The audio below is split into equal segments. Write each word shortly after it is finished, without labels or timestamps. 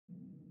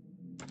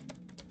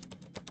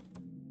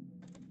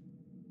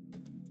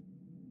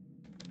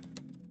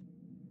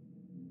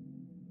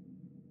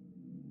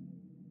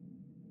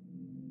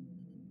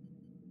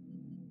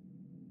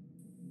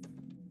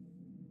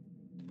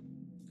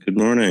Good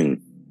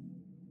morning.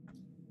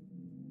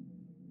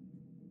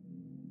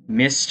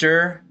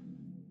 Mr.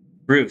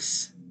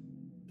 Bruce.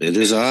 It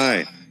is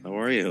I. How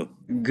are you?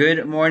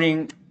 Good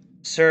morning,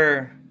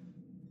 sir.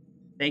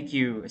 Thank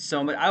you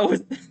so much.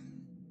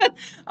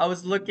 I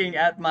was looking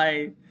at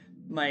my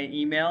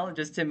email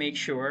just to make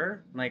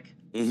sure. Like,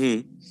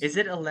 hmm is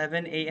it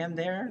 11 a.m.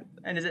 there?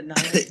 And is it 9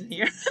 a.m.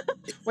 here?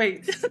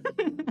 Wait.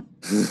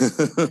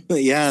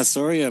 Yeah,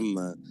 sorry I'm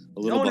a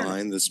little No, no, no.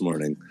 behind this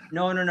morning.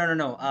 No, no, no, no,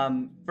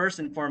 no. First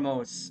and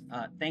foremost,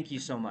 thank you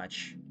so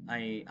much.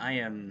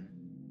 I'm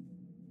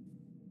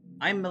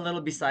a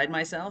little beside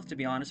myself, to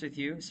be honest with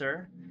you,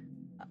 sir.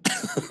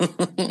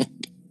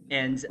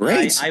 And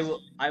Great.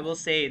 I will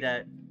say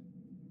that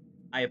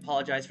I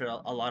apologize for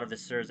a lot of the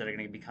sirs that are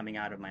going to be coming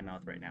out of my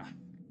mouth right now.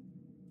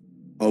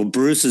 Oh,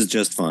 Bruce is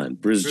just fine.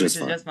 Bruce is Bruce just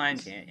is fine. just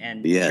fine,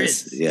 and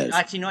Yes, TRIZ. yes.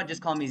 Actually, you know what?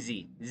 Just call me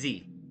Z.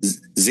 Z.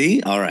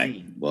 Z? All right.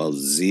 Z. Well,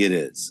 Z it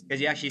is.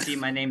 Because you actually see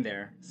my name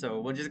there. So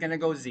we're just going to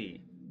go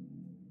Z.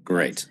 But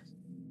Great.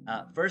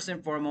 first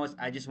and foremost,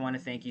 I just want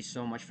to thank you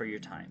so much for your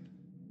time.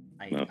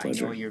 My I know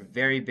pleasure. you're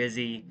very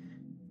busy.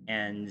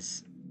 And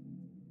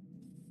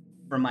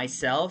for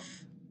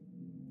myself,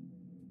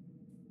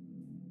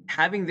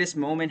 having this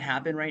moment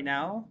happen right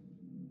now,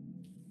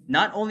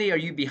 not only are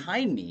you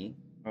behind me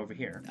over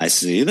here, I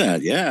see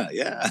that. Yeah,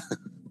 yeah.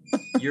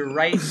 you're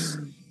right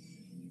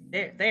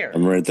there. There.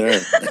 I'm right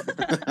there.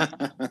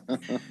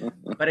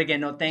 But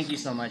again, no, thank you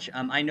so much.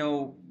 I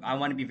know I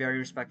want to be very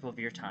respectful of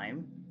your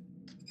time.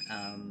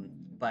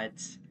 But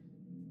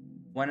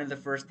one of the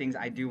first things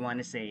I do want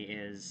to say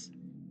is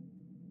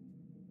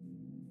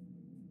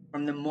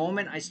from the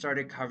moment I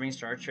started covering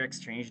Star Trek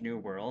Strange New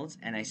Worlds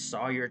and I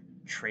saw your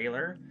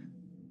trailer,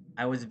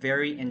 I was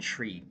very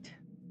intrigued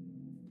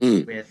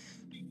Mm,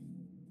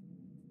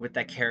 with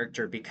that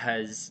character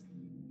because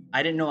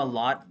I didn't know a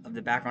lot of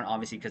the background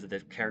obviously because of the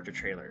character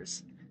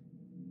trailers.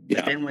 But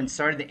yeah, then when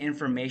started the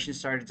information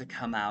started to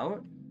come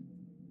out,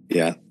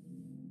 yeah.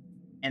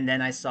 and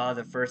then I saw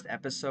the first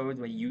episode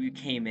when you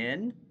came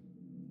in,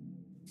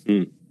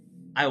 Mm,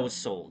 I was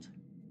sold.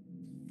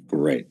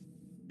 great.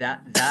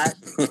 That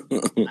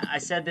I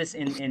said this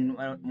in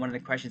one of the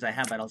questions I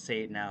have, but I'll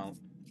say it now.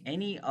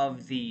 Any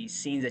of the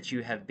scenes that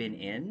you have been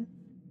in,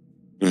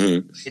 hmm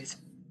it's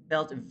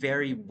felt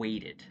very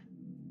weighted,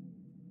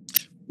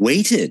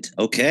 Weighted.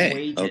 Okay.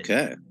 weighted,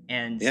 Okay.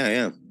 and Yeah,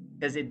 yeah.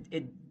 because it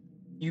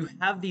you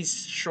have these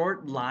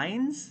short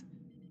lines,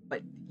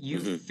 but you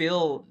hmm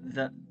fill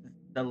the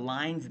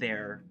lines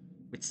there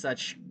with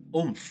such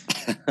oomph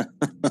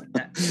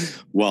that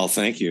Well,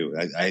 thank you.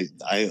 that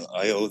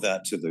I owe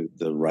that to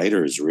the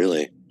writers,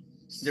 really.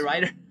 the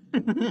writer.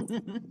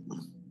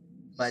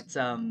 But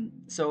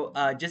so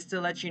just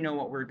to let you know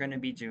what we're going to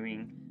be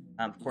doing,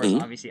 of course, hmm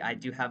obviously, I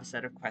do have a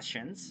set of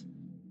questions,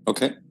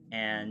 Okay,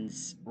 and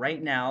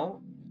right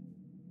now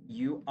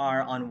you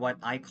are on what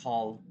I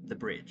call the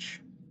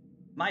bridge,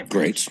 my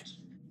great. bridge,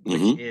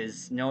 which hmm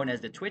is known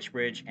as the Twitch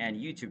bridge and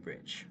YouTube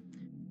bridge.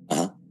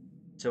 Uh-huh.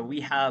 So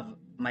we have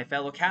my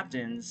fellow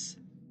captains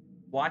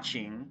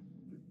watching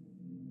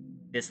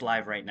this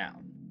live right now.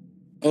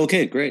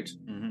 Okay, great.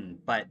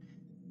 But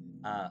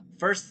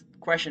first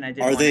question I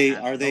did Are want to they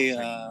ask. are Oh, they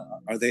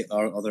sorry.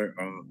 are other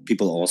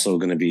people also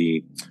going to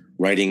be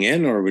writing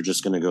in, or we're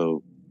just going to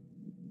go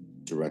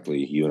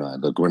directly you and I?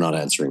 Look, we're not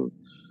answering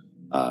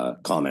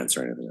comments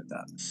or anything like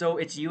that. So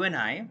it's you and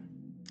I.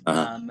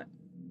 Uh-huh. Um,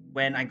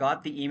 when I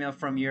got the email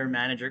from your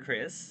manager,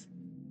 Chris,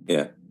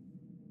 Yeah.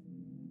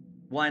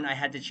 one, I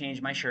had to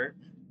change my shirt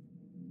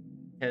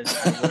because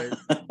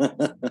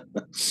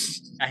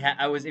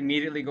I was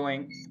immediately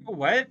going,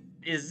 "What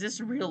is this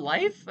real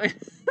life?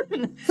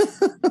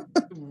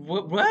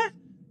 What?"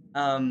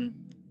 Um,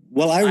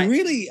 Well, I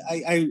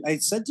I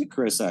said to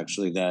Chris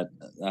actually that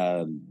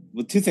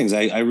with two things.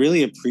 I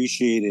really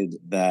appreciated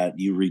that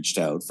you reached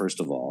out first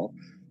of all,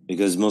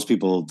 because most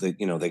people they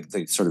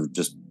sort of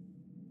just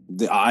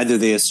either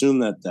they assume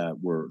that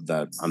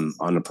I'm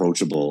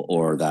unapproachable,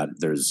 or that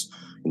there's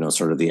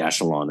sort of the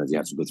echelon that you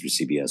have to go through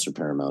CBS or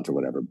Paramount or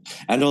whatever.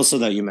 And also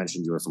that you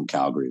mentioned you were from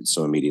Calgary,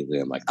 so immediately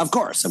I'm like, of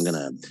course I'm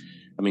gonna.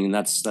 I mean,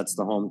 that's the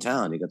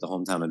hometown. You get the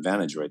hometown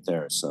advantage right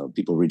there. So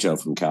people reach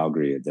out from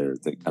Calgary,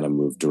 they kind of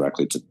move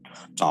directly to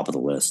top of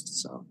the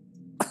list. So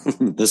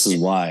this is it,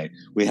 why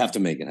we have to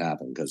make it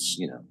happen, because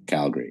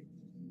Calgary.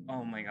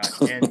 oh my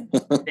gosh,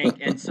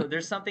 and so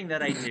there's something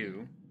that I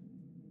do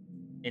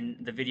in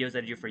the videos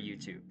that I do for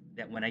YouTube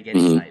that when I get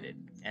Mm-hmm. excited,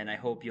 and I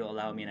hope you'll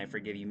allow me and I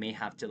forgive you, may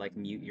have to like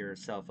mute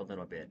yourself a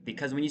little bit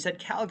because when you said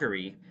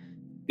Calgary,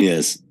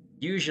 Yes.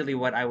 usually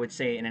what I would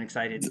say in an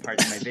excited part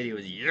in my video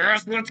is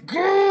yes, let's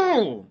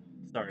go.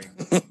 Sorry,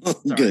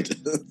 Good.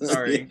 sorry,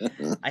 sorry.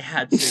 Yeah. I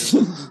had to.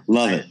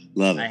 Love it. I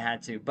Love I it.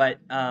 had to. But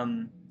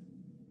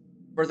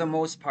for the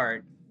most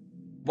part,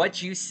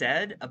 what you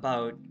said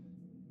about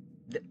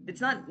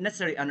it's not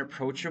necessarily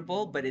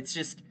unapproachable, but it's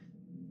just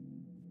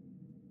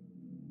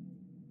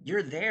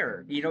you're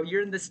there. You know,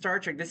 you're in the Star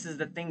Trek. This is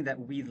the thing that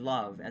we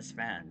love as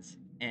fans,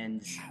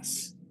 and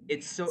Yes.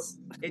 it's so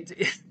it's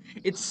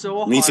it's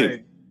so Me too.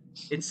 hard.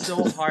 It's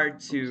so hard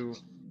to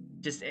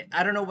just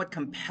I don't know what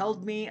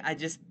compelled me.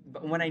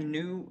 But when I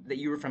knew that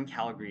you were from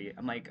Calgary,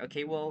 I'm like,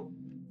 okay, well,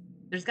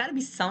 there's got to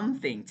be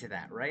something to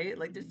that, right?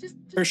 Like there's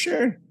For just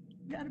sure.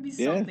 got to be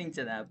Yeah. something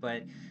to that.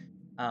 But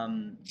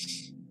um,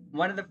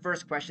 one of the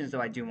first questions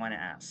though I do want to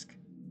ask,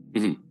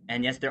 Mhm.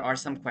 and yes, there are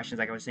some questions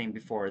like I was saying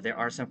before. There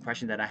are some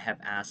questions that I have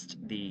asked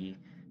the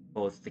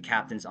both the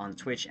captains on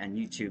Twitch and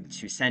YouTube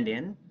to send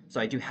in.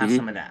 So I do have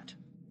some Mhm. of that.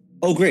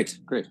 Oh, great.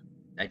 Great.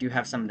 I do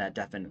have some of that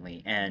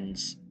definitely.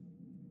 And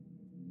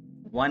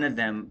one of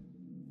them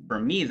for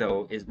me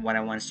though is what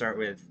I want to start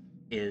with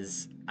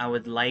is I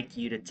would like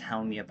you to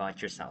tell me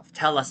about yourself.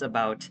 Tell us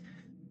about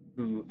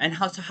who and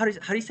how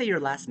do you say your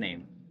last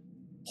name?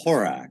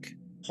 Horak.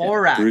 Yeah.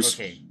 Horak. Bruce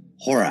Okay.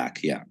 Horak.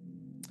 Yeah.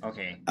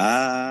 Okay.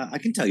 I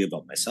can tell you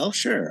about myself.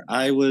 Sure.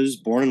 I was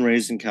born and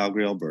raised in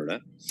Calgary,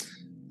 Alberta.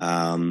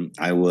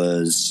 I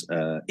was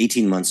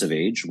 18 months of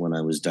age when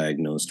I was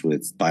diagnosed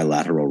with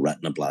bilateral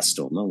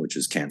retinoblastoma, which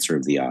is cancer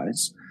of the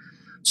eyes.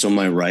 So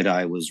my right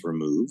eye was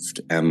removed,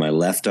 and my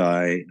left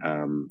eye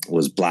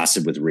was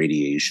blasted with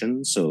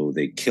radiation. So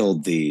they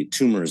killed the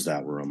tumors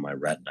that were on my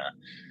retina,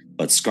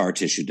 but scar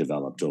tissue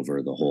developed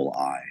over the whole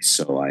eye.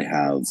 So I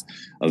have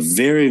a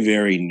very,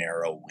 very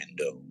narrow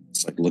window.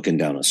 It's like looking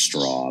down a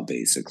straw,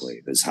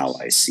 basically, is how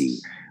I see.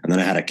 And then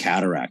I had a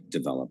cataract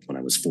develop when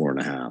I was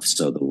 4.5.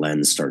 So the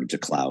lens started to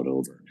cloud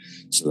over.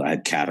 So I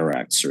had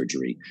cataract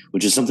surgery,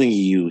 which is something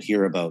you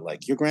hear about,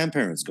 like your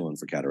grandparents going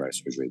for cataract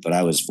surgery. But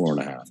I was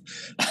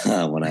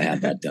 4.5 when I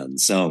had that done.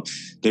 So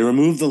they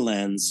removed the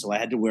lens. So I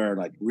had to wear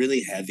like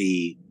really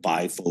heavy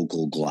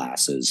bifocal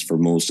glasses for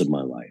most of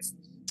my life.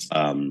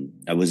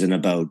 I was in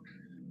about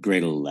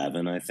grade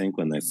 11, I think,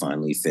 when they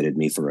finally fitted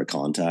me for a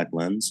contact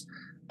lens.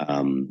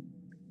 Um,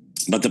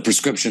 but the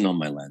prescription on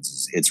my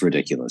lenses, it's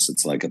ridiculous.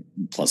 It's like a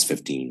plus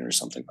 15 or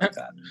something like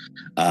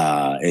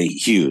that.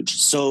 Huge.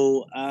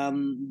 So,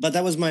 but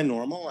that was my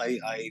normal.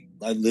 I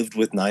lived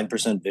with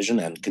 9% vision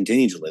and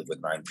continue to live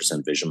with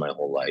 9% vision my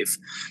whole life.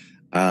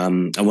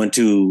 I went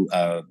to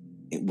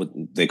what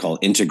they call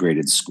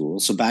integrated school.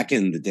 So back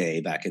in the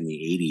day, back in the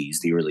 80s,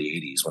 the early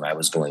 80s, when I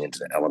was going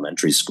into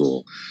elementary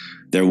school,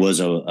 there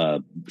was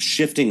a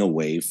shifting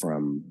away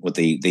from what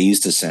they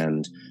used to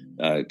send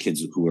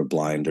kids who were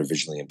blind or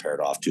visually impaired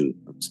off to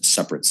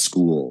separate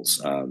schools.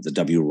 The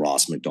W.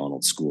 Ross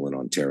McDonald School in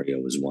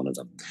Ontario is one of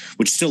them,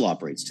 which still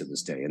operates to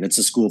this day. And it's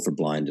a school for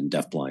blind and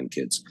deafblind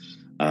kids.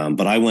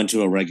 But I went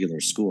to a regular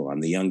school.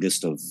 I'm the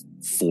youngest of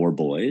 4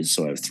 boys,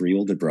 so I have 3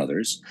 older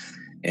brothers.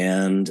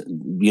 And,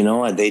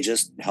 they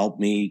just helped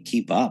me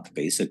keep up,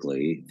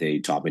 basically. They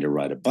taught me to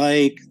ride a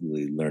bike.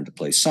 We learned to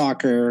play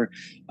soccer.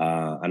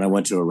 And I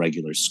went to a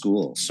regular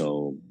school.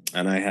 So,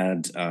 and I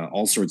had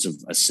all sorts of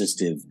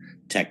assistive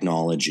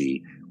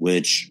technology,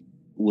 which,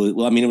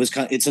 well, I mean,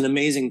 it's an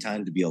amazing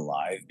time to be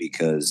alive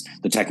because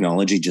the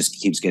technology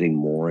just keeps getting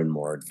more and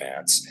more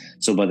advanced.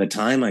 So by the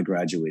time I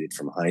graduated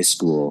from high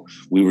school,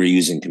 we were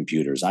using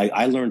computers.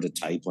 I learned to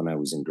type when I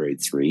was in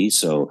grade 3.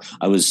 So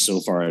I was so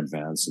far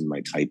advanced in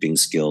my typing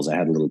skills. I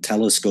had a little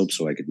telescope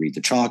so I could read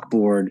the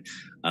chalkboard.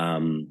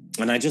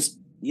 And I just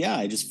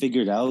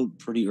figured out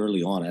pretty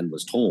early on and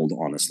was told,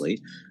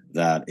 honestly,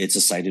 that it's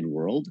a sighted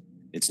world.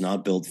 It's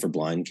not built for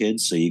blind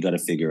kids. So you got to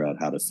figure out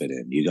how to fit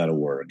in. You got to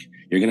work.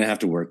 You're going to have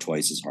to work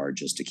twice as hard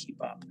just to keep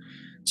up.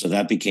 So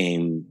that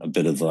became a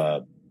bit of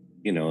a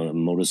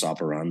modus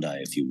operandi,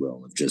 if you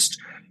will, of just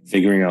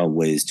figuring out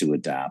ways to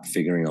adapt,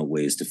 figuring out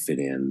ways to fit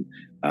in.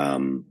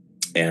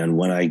 And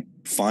when I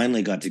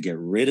finally got to get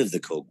rid of the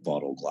Coke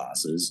bottle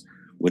glasses,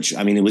 which,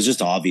 I mean, it was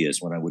just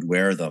obvious when I would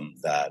wear them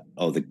that,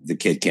 the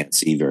kid can't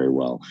see very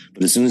well.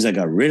 But as soon as I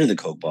got rid of the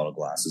Coke bottle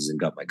glasses and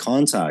got my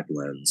contact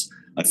lens,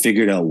 I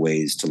figured out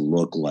ways to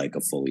look like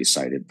a fully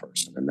sighted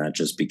person. And that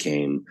just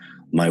became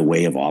my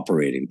way of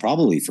operating,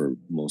 probably for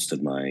most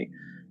of my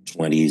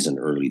 20s and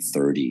early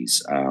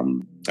 30s.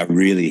 I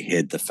really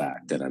hid the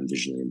fact that I'm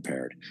visually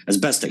impaired as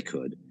best I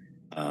could.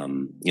 I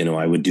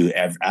would do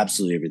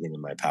absolutely everything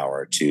in my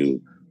power to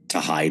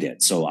hide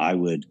it. So I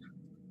would,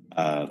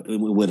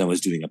 when I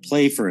was doing a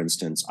play, for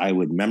instance, I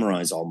would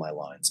memorize all my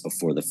lines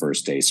before the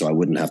first day so I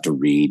wouldn't have to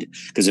read.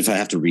 Because if I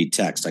have to read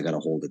text, I got to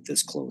hold it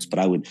this close. But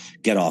I would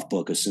get off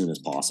book as soon as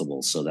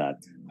possible so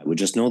that I would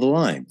just know the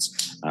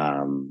lines.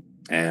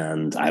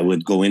 And I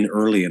would go in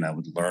early and I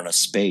would learn a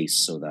space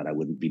so that I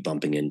wouldn't be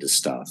bumping into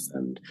stuff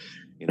and,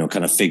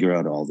 kind of figure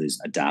out all these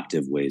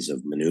adaptive ways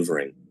of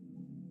maneuvering.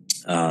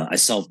 I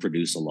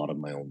self-produce a lot of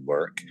my own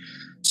work.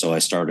 So I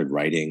started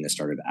writing, I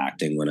started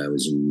acting when I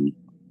was in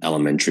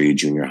elementary,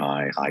 junior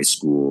high, high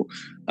school.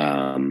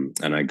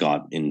 And I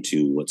got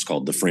into what's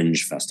called the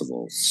Fringe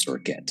Festival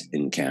circuit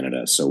in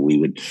Canada. So we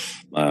would,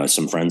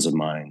 some friends of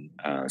mine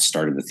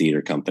started a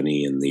theater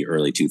company in the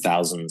early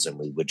 2000s, and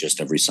we would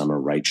just every summer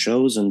write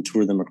shows and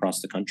tour them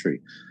across the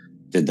country.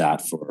 Did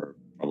that for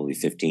probably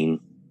 15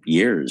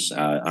 years.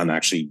 I'm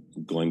actually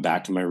going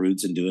back to my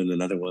roots and doing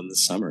another one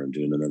this summer. I'm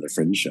doing another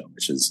Fringe show,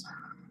 which is,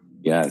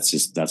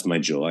 that's my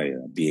joy,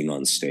 being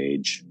on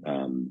stage,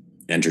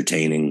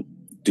 entertaining,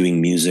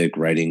 doing music,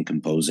 writing,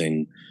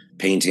 composing,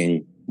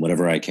 painting,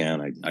 whatever I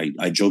can.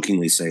 I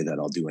jokingly say that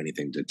I'll do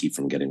anything to keep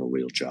from getting a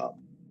real job.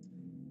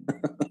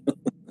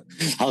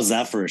 How's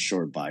that for a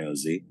short bio,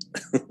 Z?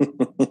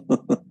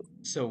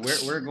 So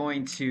we're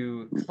going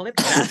to clip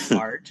that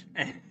part.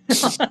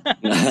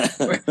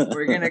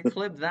 We're gonna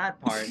clip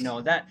that part.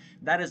 No, that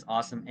is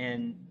awesome.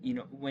 And you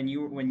know, when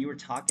you were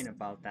talking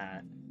about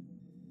that,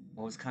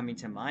 what was coming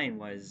to mind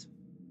was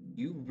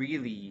you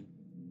really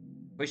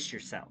pushed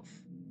yourself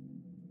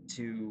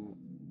to,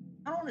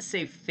 I don't want to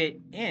say fit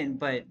in,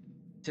 but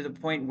to the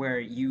point where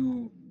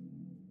you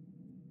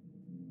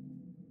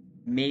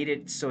made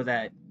it so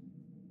that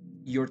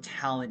your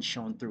talent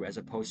shone through as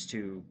opposed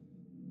to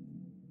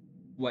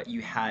what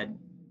you had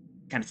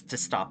kind of to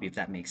stop you, if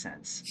that makes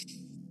sense.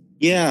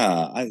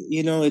 Yeah,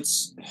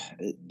 it's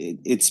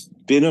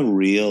been a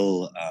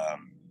real.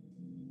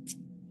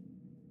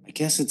 I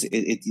guess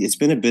it's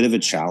been a bit of a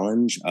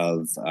challenge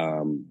of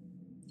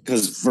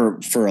because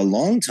for a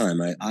long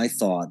time I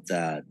thought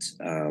that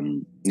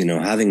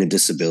having a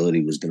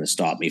disability was going to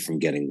stop me from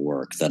getting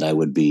work, that I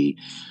would be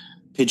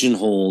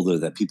pigeonholed, or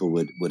that people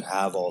would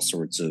have all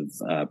sorts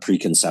of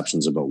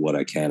preconceptions about what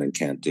I can and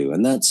can't do,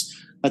 and that's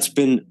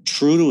been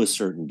true to a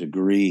certain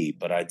degree.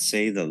 But I'd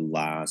say the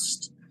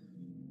last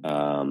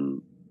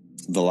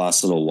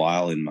little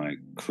while in my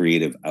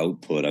creative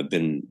output, I've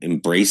been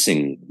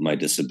embracing my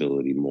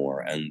disability more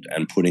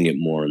and putting it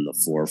more in the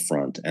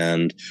forefront.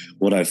 And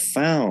what I've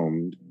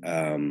found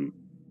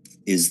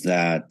is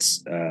that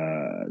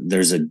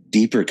there's a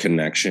deeper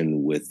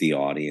connection with the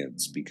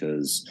audience,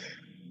 because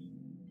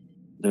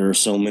there are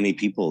so many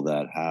people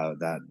that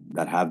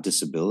have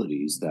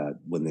disabilities, that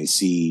when they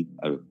see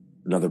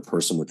another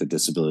person with a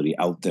disability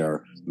out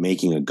there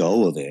making a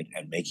go of it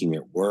and making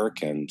it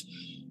work, and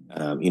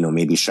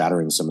maybe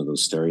shattering some of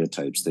those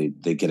stereotypes,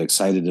 they get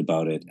excited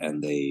about it,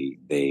 and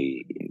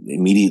they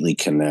immediately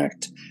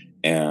connect.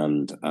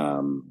 And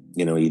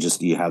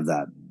you have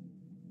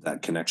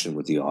that connection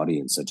with the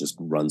audience that just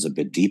runs a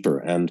bit deeper.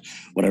 And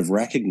what I've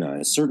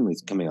recognized, certainly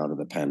coming out of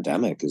the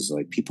pandemic, is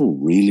like people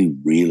really,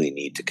 really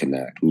need to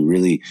connect. We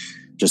really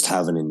just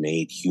have an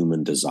innate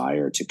human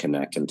desire to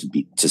connect and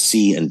to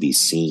see and be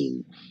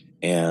seen.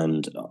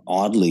 And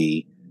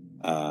oddly,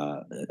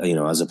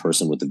 as a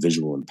person with a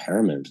visual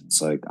impairment,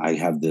 it's like I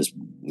have this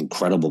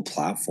incredible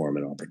platform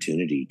and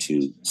opportunity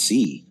to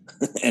see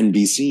and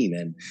be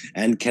seen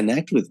and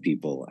connect with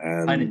people.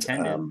 And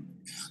Unintended.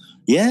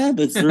 yeah,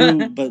 but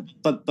through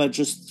but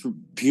just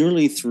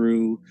purely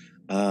through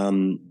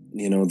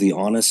the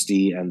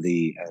honesty and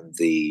the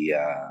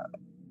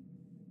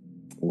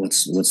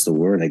what's the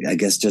word? I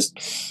guess just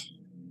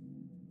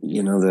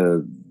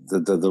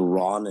the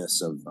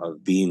rawness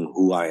of being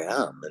who I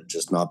am, and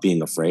just not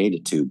being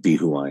afraid to be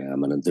who I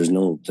am. And there's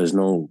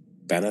no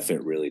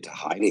benefit really to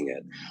hiding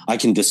it. I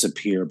can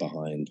disappear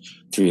behind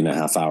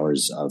 3.5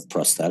 hours of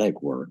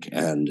prosthetic work,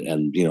 and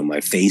my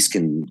face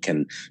can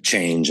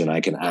change, and I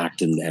can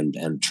act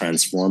and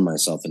transform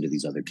myself into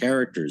these other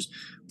characters.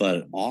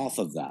 But off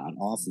of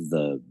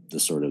the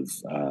sort of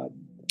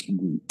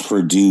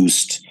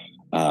produced,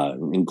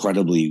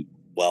 incredibly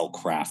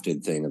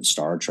well-crafted thing of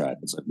Star Trek,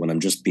 it's like when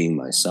I'm just being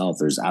myself,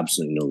 there's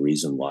absolutely no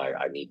reason why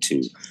I need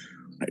to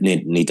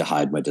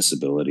hide my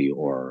disability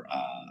or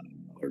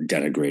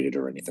denigrate it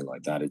or anything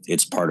like that.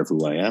 It's part of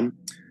who I am,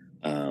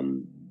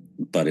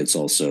 but it's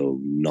also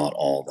not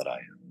all that I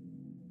am.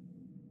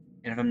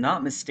 And if I'm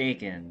not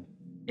mistaken,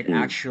 it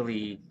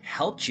actually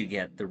helped you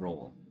get the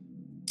role.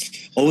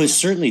 Oh, it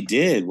certainly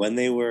did. When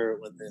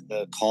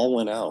the call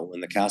went out,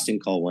 when the casting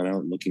call went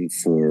out looking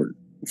for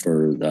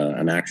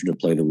an actor to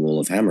play the role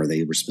of Hammer,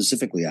 they were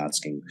specifically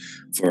asking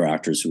for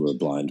actors who were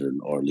blind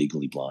or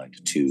legally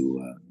blind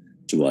to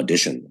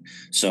audition.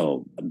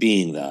 So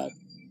being that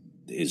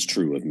is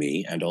true of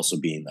me, and also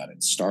being that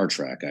it's Star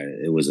Trek,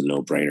 it was a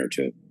no-brainer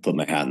to put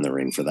my hat in the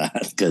ring for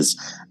that, because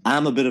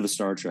I'm a bit of a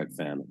Star Trek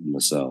fan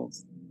myself.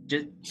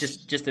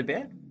 Just a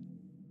bit?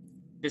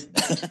 Just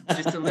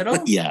a little?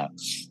 Yeah.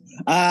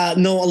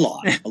 No, a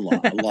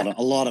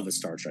lot of a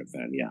Star Trek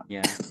fan. Yeah.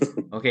 Yeah.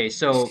 Okay,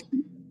 so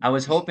I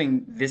was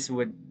hoping this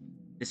would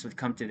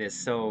come to this.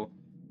 So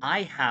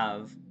I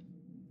have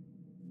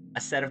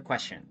a set of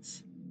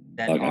questions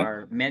that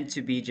are meant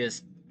to be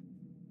just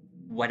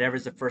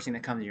whatever's the first thing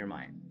that comes to your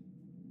mind.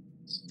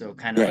 So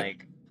kind of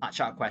like hot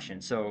shot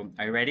questions. So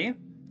are you ready?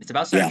 It's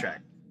about Star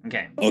Trek.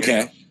 Okay.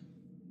 Okay.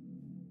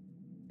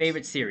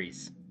 Favorite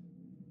series?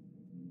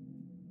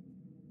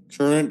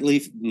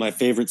 Currently, my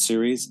favorite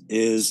series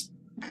is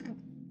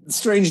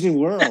Strange New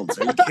Worlds.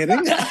 Are you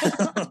kidding?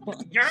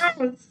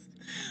 Yes.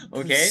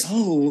 Okay. I'm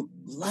so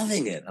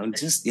loving it. I'm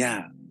just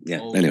yeah.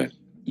 Oh, anyway,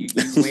 you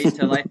wait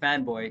till I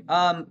fanboy.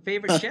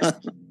 Favorite ship?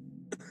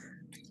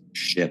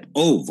 Ship.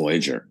 Oh,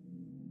 Voyager.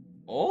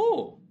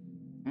 Oh.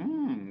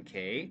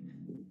 Okay.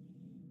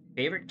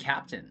 Favorite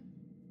captain?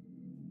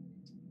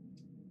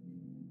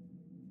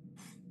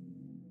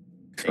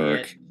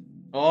 Kirk.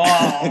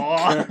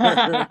 Oh.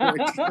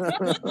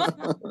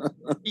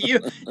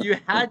 you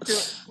had to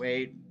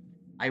wait.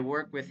 I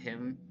work with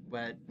him,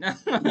 but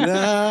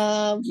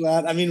no,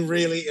 I mean,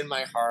 really, in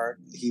my heart,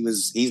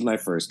 he's my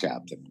first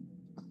captain.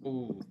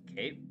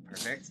 Okay,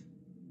 perfect.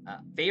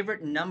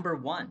 Favorite number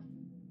one.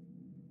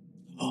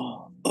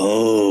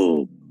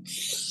 Oh,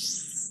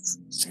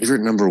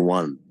 favorite number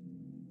one.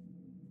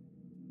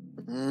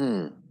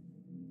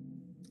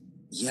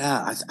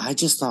 Yeah, I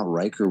just thought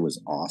Riker was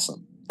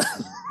awesome.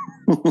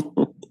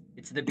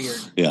 It's the beard.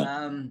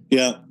 Yeah,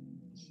 yeah,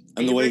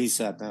 and the way he Favorite,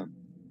 sat down.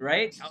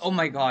 right? Oh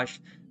my gosh,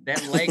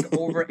 that leg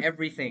over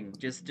everything.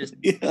 Just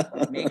Yeah,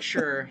 make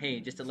sure. Hey,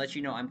 just to let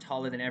you know, I'm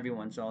taller than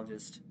everyone, so I'll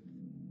just.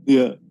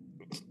 yeah.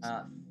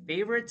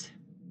 Favorite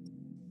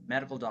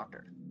medical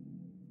doctor.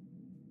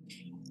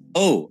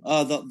 Oh,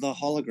 the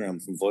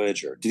hologram from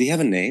Voyager. Did he have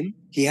a name?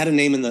 He had a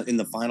name in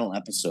the final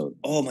episode.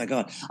 Oh my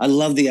god, I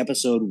love the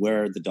episode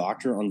where the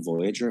doctor on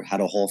Voyager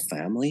had a whole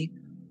family.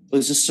 It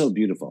was just so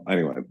beautiful.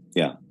 Anyway,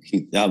 yeah,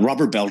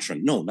 Robert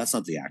Beltran. No, that's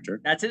not the actor.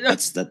 That's it.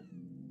 That's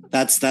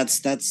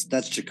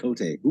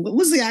Chakotay. What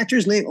was the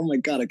actor's name? Oh my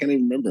god, I can't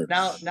even remember.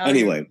 Now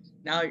Anyway,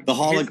 now the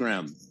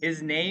hologram.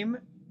 His name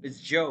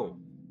is Joe.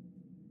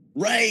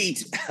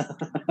 Right.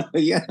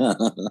 Yeah.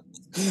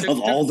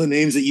 Of all the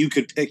names that you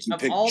could pick, you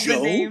picked Joe. Of all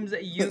the names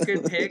that you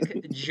could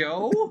pick,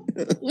 Joe?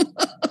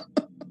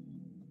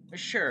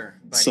 Sure,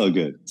 buddy. So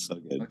good. So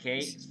good.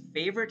 Okay.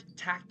 Favorite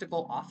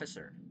tactical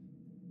officer?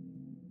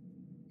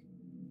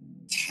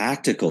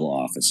 Tactical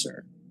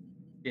officer.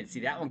 Didn't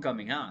see that one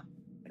coming, huh?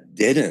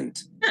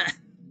 Didn't.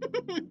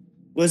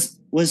 Was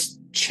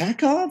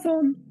Chekhov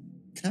on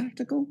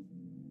tactical?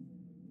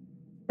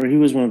 Or he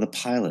was one of the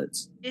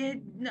pilots?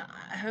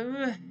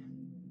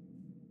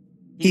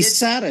 He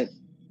sat it.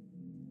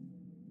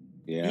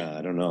 Yeah,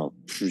 I don't know.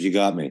 You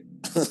got me.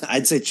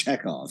 I'd say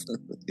Chekhov.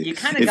 You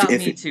kind of got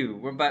me too.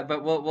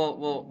 But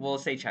we'll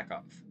say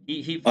Chekhov.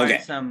 He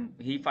fired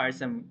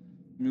some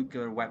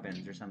nuclear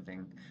weapons or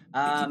something.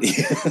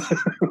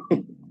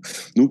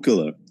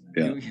 Nuclear.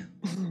 Yeah.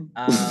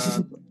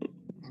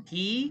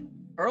 Tea,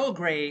 Earl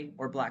Grey,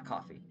 or black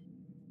coffee?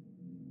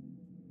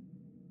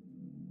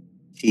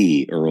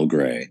 Tea, Earl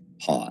Grey,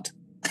 hot.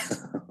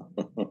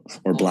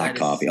 Or black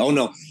coffee. Oh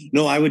no,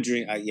 I would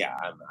drink. Yeah,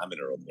 I'm an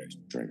Earl Grey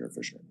drinker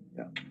for sure.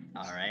 Yeah.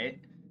 All right.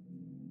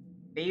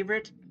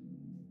 Favorite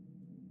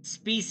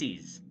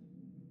species?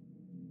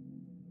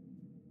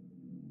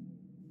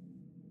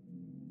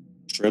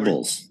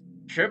 Tribbles.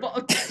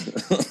 Tribble.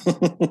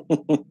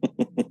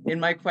 In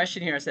my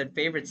question here, I said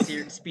favorite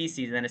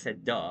species, and then I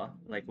said duh.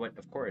 Like what?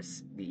 Of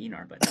course, the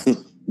Enar, but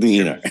the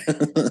Enar.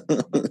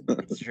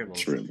 It's tribbles.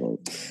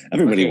 Tribble.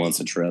 Everybody wants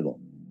a tribble.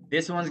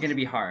 This one's gonna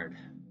be hard.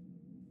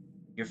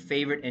 Your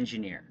favorite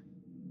engineer?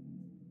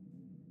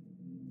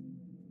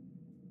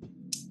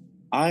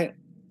 I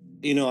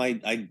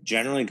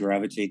generally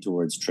gravitate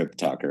towards Trip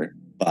Tucker,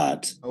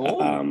 but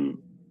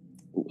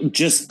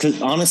just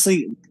because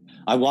honestly,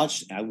 I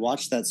watched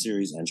that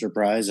series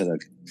Enterprise at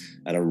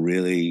a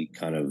really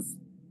kind of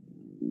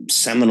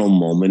seminal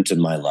moment in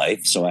my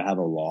life, so I have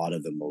a lot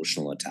of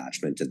emotional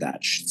attachment to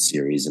that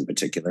series in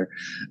particular.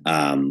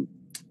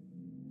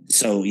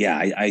 So yeah,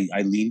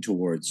 I lean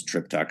towards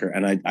Trip Tucker,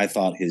 and I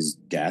thought his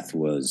death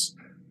was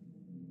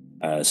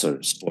sort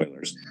of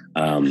spoilers.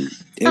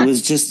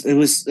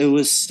 It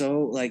was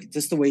so like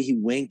just the way he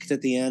winked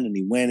at the end, and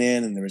he went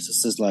in, and there was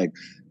just this like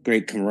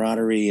great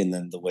camaraderie, and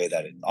then the way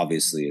that it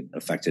obviously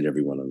affected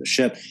everyone on the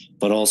ship,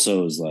 but also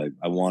it was like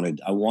I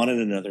wanted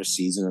another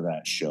season of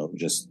that show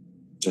just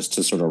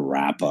to sort of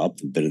wrap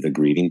up a bit of the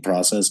grieving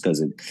process,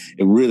 because it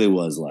really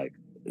was like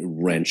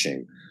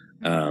wrenching.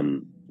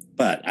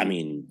 But I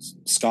mean,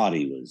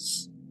 Scotty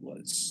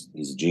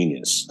he's a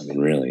genius. I mean,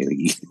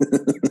 really,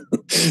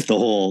 the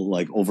whole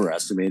like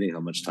overestimating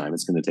how much time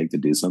it's going to take to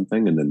do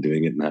something and then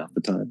doing it in half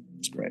the time.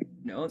 It's great.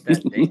 No,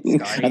 that thing,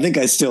 Scotty. I think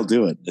I still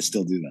do it. I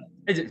still do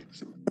that.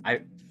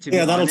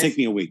 That'll take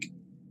me a week.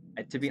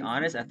 To be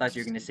honest, I thought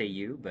you were going to say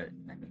you, but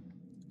I mean.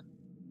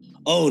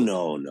 Oh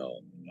no.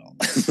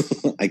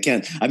 I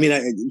can't. I mean,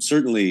 I'm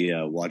certainly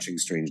watching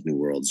Strange New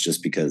Worlds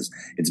just because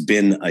it's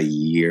been a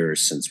year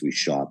since we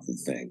shot the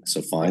thing.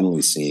 So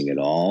finally seeing it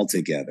all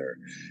together,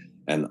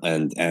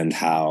 and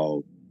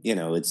how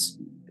it's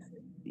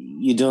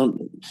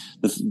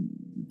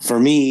for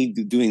me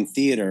doing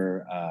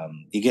theater,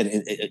 you get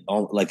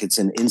like it's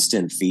an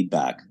instant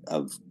feedback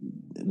of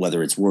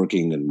whether it's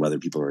working and whether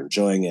people are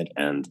enjoying it,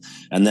 and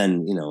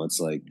then it's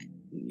like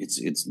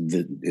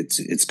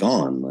it's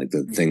gone, like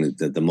the thing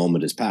that the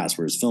moment has passed,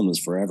 whereas film is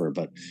forever,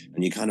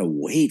 and you kind of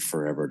wait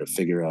forever to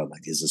figure out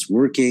like, is this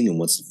working and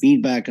what's the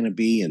feedback going to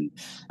be, and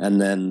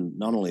then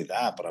not only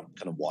that, but I'm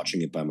kind of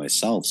watching it by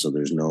myself, so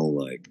there's no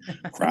like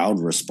crowd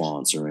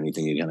response or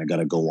anything. You kind of got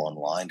to go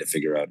online to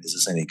figure out, is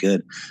this any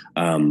good?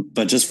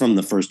 But just from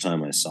the first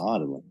time I saw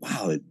it, I'm like,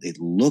 wow, it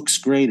looks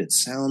great, it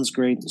sounds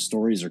great, the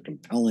stories are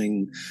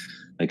compelling.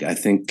 Like I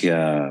think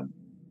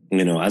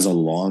as a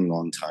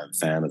long time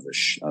fan of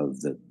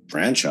the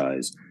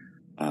franchise,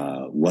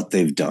 what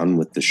they've done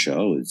with the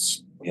show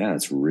is,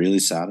 it's really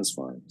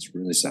satisfying. It's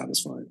really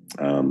satisfying.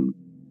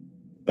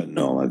 But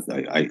no,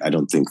 I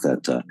don't think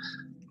that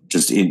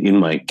just in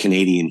my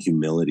Canadian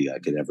humility, I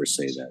could ever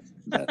say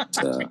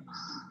that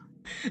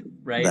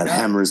right, that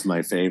Hammer's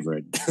my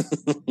favorite.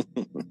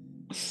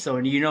 So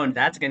you know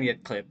that's gonna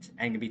get clipped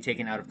and gonna be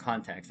taken out of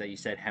context that you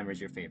said Hammer's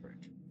your favorite.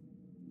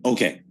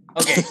 Okay.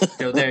 Okay,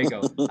 so there you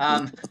go.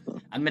 I'm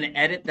gonna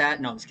edit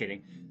that. No, I'm just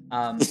kidding.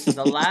 So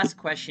the last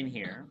question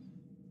here: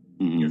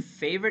 your Mhm.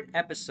 favorite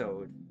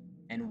episode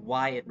and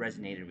why it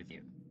resonated with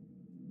you?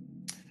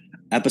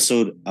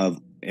 Episode of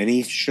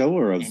any show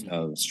or Anything.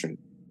 of string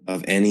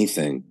of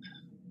anything.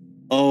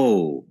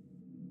 Oh,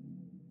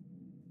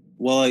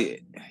 well,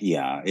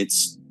 yeah,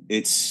 it's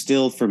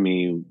still for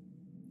me.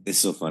 It's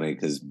so funny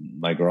because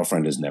my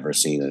girlfriend has never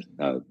seen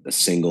a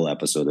single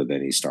episode of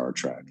any Star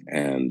Trek,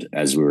 and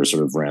as we were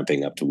sort of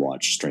ramping up to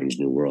watch Strange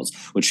New Worlds,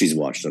 which she's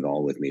watched it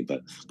all with me,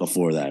 but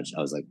before that,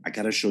 I was like, I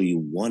got to show you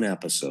one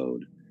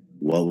episode.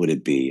 What would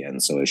it be?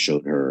 And so I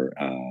showed her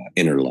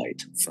Inner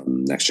Light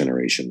from Next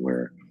Generation,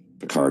 where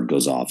Picard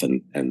goes off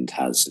and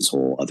has his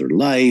whole other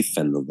life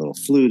and the little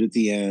flute at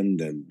the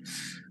end, and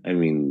I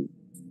mean,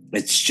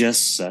 it's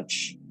just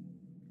such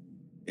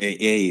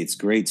it's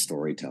great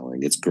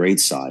storytelling. It's great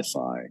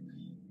sci-fi,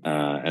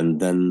 and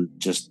then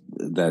just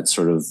that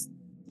sort of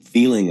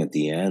feeling at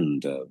the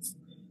end of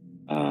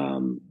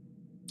um,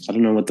 I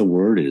don't know what the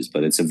word is,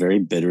 but it's a very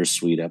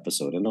bittersweet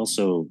episode. And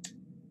also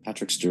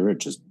Patrick Stewart,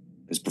 just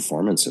his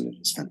performance in it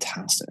is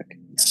fantastic.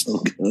 It's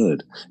so Yes.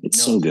 good.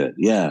 It's so No, good.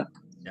 Yeah,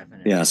 yeah.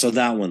 definitely. So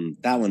that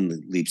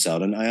one leaps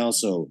out, and I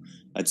also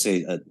I'd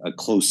say a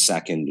close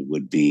second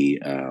would be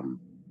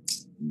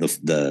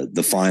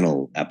the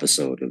final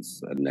episode of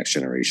Next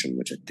Generation,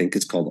 which I think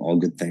is called All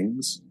Good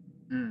Things,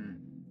 Hmm.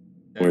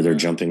 where they're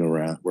jumping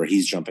around, where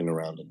he's jumping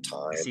around in The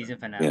time. season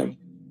Yeah, finale.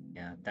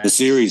 Yeah, the that's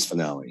series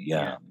finale.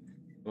 yeah. Yeah,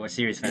 Or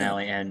series yeah.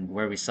 finale, and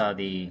where we saw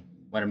the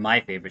one of my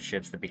favorite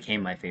ships that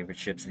became my favorite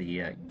ships,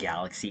 the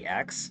Galaxy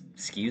X.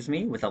 Excuse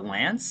me, with a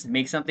lance.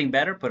 Make something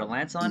better. Put a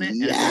lance on it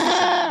and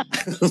a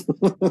surface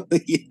shuttle.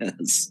 Yeah.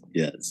 Yes.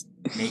 Yes.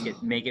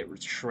 Make it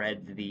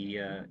shred the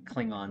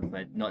Klingons.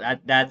 But no,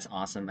 that's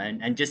awesome.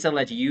 And just to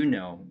let you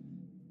know,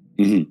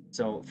 Mhm.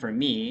 so for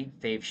me,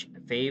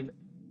 fave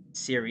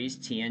series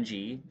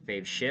TNG,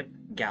 fave ship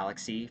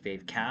Galaxy,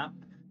 fave Cap,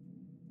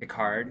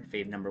 Picard,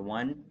 fave number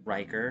one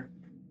Riker,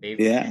 fave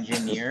Yeah.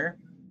 engineer.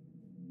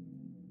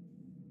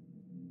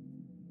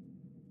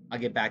 I'll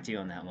get back to you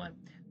on that one.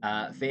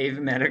 Fave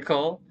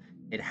medical,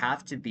 it'd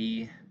have to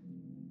be,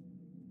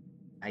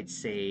 I'd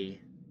say,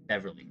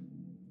 Beverly.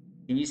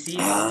 Can you see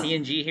Ah,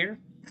 TNG here?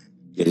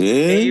 it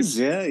Fave, is.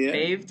 Yeah. Yeah.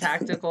 fave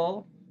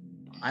tactical.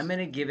 I'm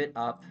gonna give it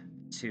up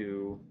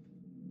to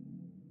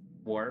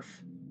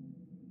Worf.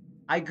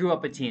 I grew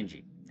up at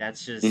TNG.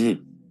 That's just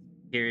Mhm.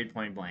 period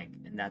point blank,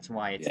 and that's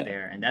why it's Yeah.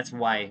 there. And that's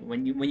why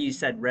when you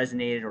said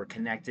resonated or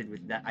connected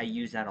with that, I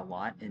use that a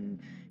lot in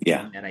Yeah.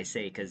 everything that I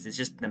say because it's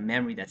just the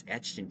memory that's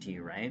etched into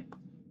you, right?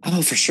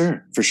 Oh, for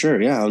sure, for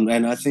sure. Yeah,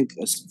 and I think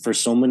for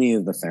so many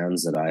of the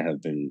fans that I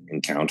have been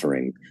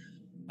encountering,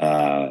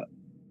 uh,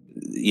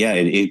 yeah,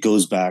 it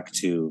goes back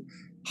to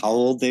how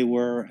old they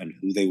were and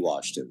who they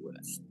watched it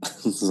with.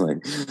 It's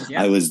like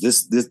Yeah. I was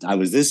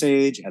this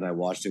age and I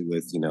watched it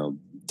with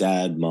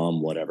dad,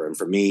 mom, whatever. And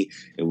for me,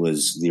 it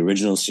was the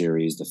original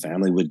series. The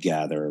family would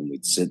gather and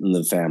we'd sit in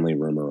the family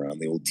room around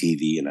the old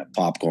TV and have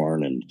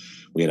popcorn. And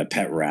we had a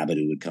pet rabbit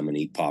who would come and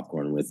eat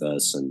popcorn with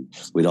us. And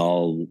we'd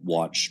all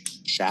watch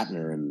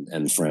Shatner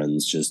and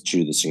friends just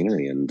chew the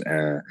scenery. And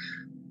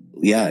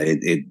yeah,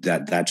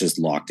 that just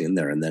locked in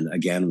there. And then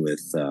again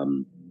with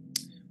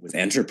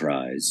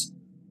Enterprise,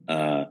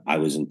 I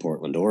was in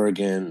Portland,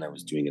 Oregon. I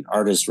was doing an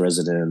artist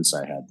residence.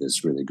 I had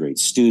this really great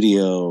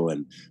studio,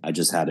 and I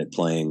just had it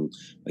playing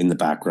in the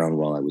background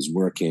while I was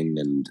working.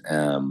 And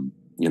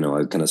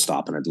I'd kind of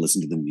stop and I'd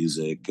listen to the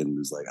music, and it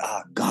was like,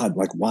 ah, oh, God,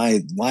 like why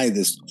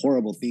this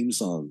horrible theme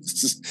song?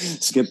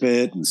 Skip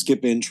it and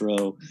skip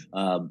intro.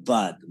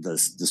 But the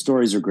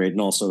stories are great,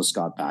 and also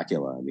Scott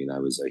Bakula. I mean, I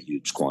was a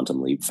huge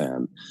Quantum Leap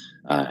fan.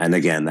 And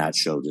again, that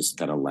show just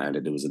kind of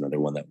landed. It was another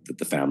one that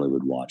the family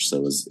would watch. So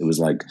it was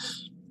like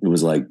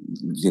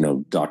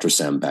Dr.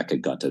 Sam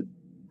Beckett got to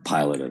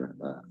pilot a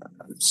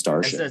That's,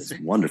 starship. that's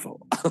It's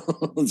wonderful.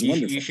 It's you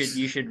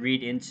wonderful. should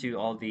read into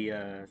all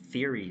the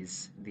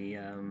theories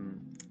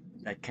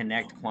that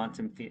connect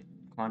quantum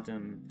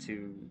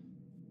to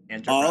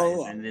Enterprise,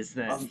 Oh, and this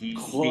that of he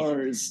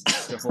course.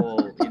 the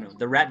whole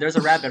there's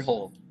a rabbit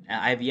hole.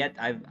 I've yet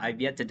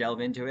to delve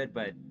into it,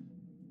 but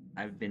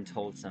I've been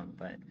told some.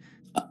 But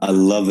I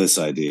love this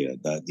idea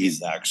that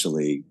he's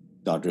actually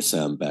Dr.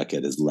 Sam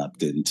Beckett is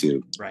leapt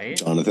into right,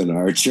 Jonathan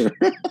Archer.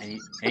 and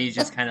he's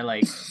just kind of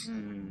like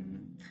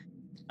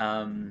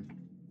Um,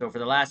 so for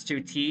the last two,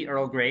 tea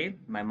Earl Grey.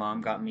 My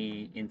mom got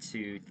me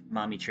into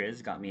Mommy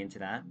TRIZ, got me into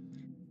that.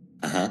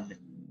 Uh-huh. And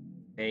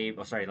fave,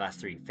 oh sorry, last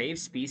three. Fave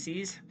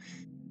species,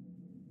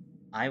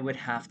 I would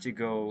have to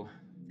go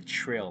the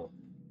Trill.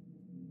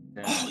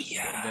 Oh The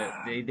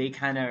yeah. they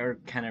kind of are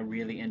kind of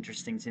really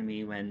interesting to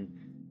me when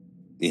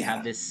they have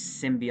Yeah.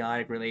 this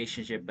symbiotic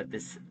relationship, but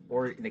this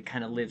or that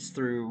kind of lives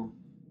through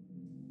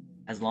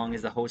as long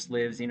as the host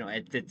lives.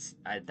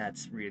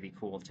 That's really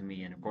cool to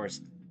me. And of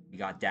course, we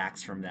got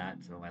Dax from that,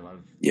 so I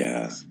love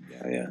Yeah. Dax.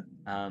 Yeah.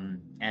 Yeah.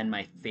 And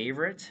my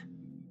favorite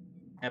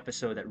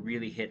episode that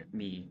really hit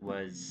me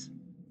was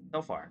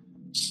so far,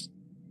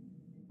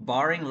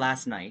 barring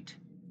last night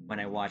when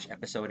I watched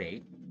episode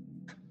 8,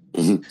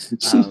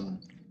 um,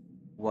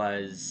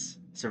 was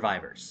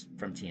Survivors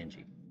from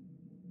TNG.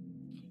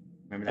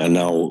 Remember that And one?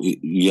 now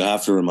you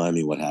have to remind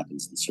me what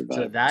happens in So that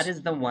Survivors.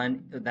 is the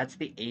one. That's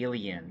the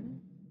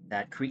alien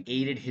that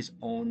created his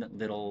own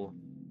little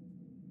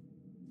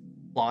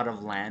plot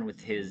of land with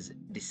his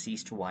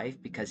deceased wife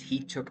because he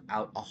took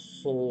out a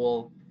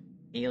whole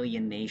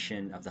alien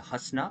nation of the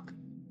Husnuk,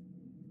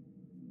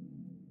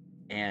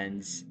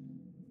 and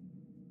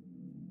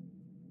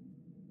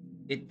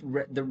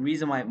the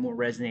reason why it more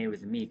resonated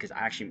with me, because I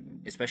actually,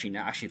 especially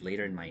now, actually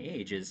later in my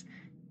age, is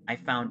I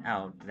found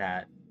out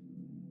that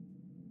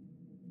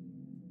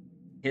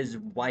his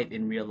wife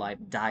in real life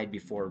died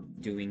before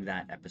doing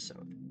that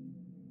episode.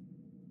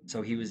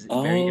 So he was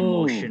very Oh,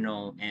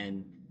 emotional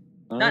and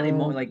not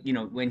oh, like,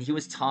 when he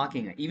was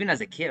talking, even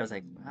as a kid, I was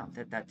like, wow,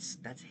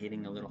 that's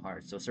hitting a little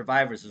hard. So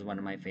Survivors is one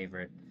of my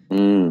favorite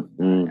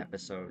mm.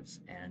 episodes,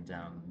 and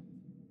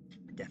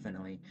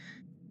definitely.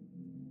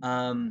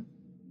 Um,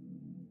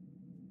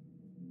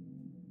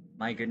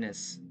 my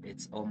goodness,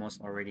 it's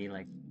almost already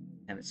like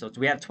 10 minutes. So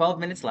we have 12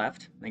 minutes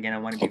left. Again, I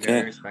want to be very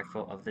Okay.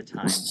 respectful of the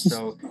time.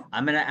 So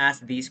I'm gonna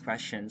ask these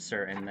questions,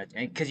 sir, and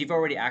because you've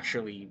already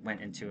actually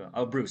went into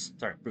oh, Bruce,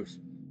 sorry, Bruce.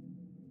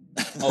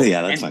 Oh,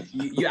 Yeah, that's and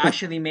fine. you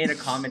actually made a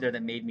comment there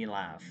that made me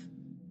laugh.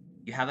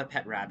 You have a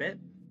pet rabbit,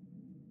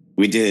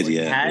 We did, or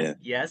you yeah, had? yeah,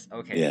 Yes.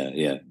 Okay. yeah,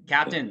 yeah, yeah.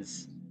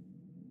 Captains,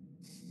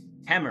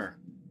 Hammer,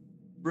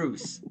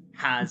 Bruce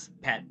has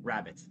pet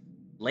rabbits.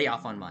 Lay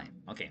off on mine.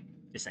 Okay,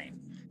 just saying.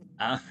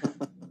 Uh,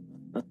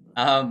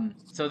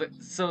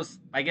 so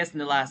I guess in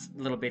the last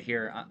little bit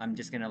here, I'm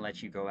just gonna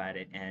let you go at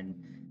it. And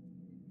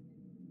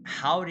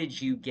how did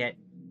you get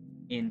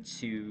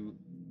into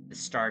the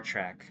Star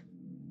Trek?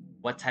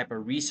 What type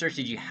of research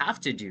did you have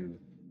to do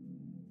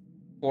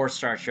for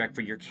Star Trek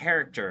for your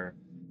character?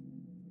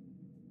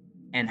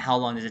 And how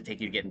long does it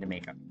take you to get into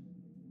makeup?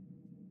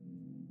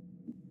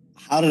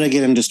 How did I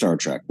get into Star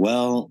Trek?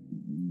 Well,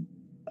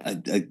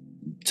 I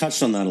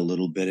touched on that a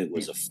little bit.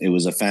 Yeah. It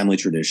was a family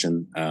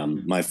tradition.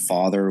 Mm-hmm. My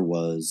father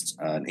was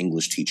an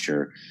English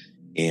teacher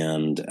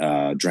and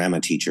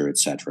drama teacher,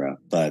 etc.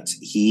 But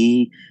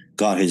he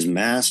got his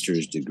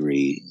master's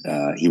degree.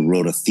 He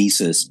wrote a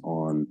thesis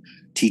on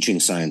teaching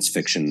science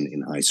fiction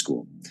in high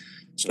school.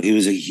 So he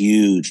was a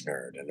huge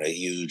nerd and a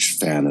huge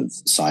fan of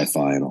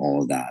sci-fi and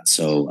all of that.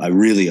 So I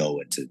really owe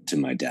it to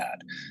my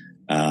dad,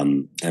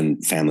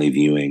 and family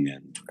viewing.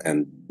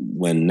 And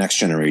when Next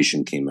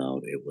Generation came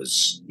out, it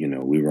was,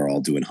 we were all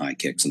doing high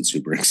kicks and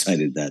super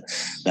excited that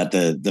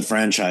the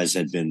franchise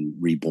had been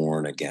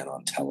reborn again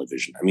on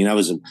television. I mean, I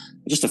was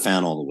just a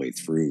fan all the way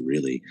through,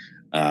 really.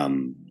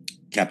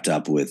 Kept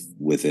up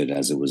with it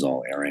as it was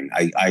all airing.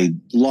 I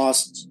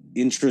lost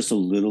interest a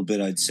little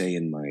bit, I'd say,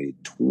 in my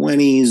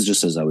 20s,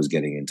 just as I was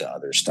getting into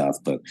other stuff,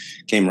 but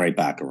came right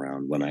back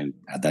around when I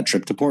had that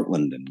trip to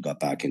Portland and got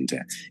back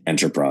into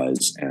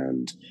Enterprise,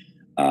 and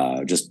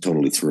just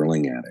totally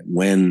thrilling at it.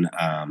 When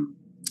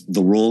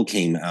the role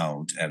came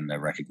out and I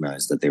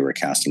recognized that they were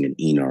casting an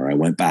Enar, I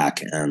went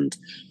back and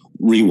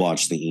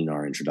rewatched the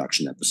Enar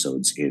introduction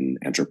episodes in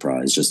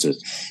Enterprise just to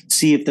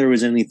see if there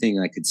was anything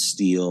I could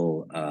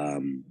steal.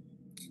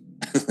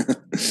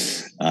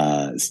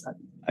 uh,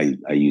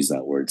 I use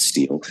that word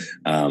steal.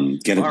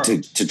 Get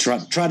it to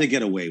try to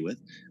get away with.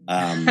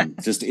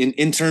 Just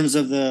in terms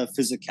of the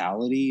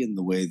physicality and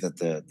the way that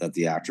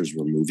the actors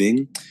were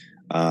moving.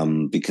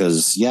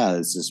 Because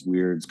it's this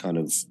weird kind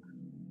of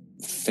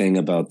thing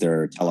about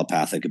their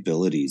telepathic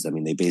abilities. I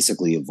mean, they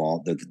basically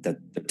evolved that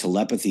the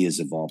telepathy has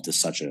evolved to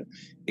such a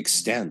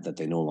extent that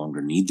they no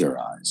longer need their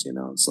eyes.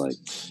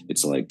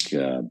 It's like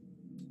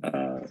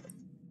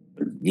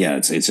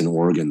it's an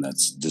organ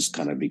that's just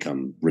kind of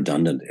become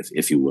redundant,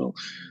 if you will.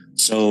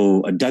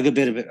 So I dug a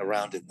bit of it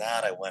around in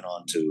that. I went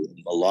on to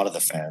a lot of the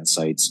fan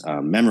sites.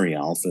 Memory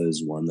Alpha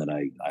is one that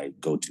I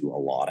go to a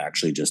lot,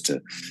 actually, just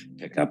to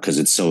pick up because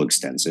it's so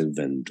extensive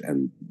and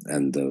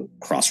the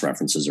cross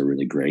references are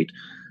really great.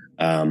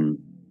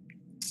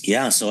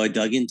 So I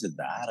dug into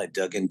that. I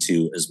dug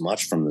into as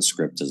much from the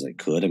script as I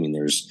could. I mean,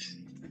 there's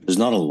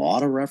not a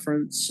lot of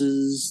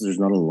references. There's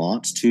not a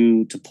lot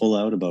to pull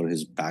out about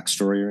his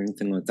backstory or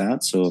anything like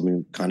that. So I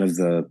mean, kind of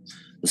the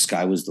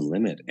sky was the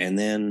limit. And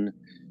then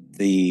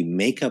the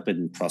makeup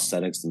and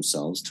prosthetics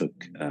themselves took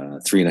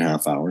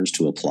 3.5 hours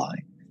to apply.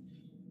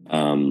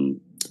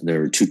 There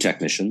were two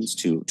technicians,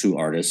 two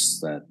artists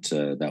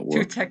that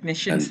worked. Two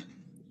technicians.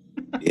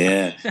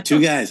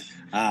 Two guys.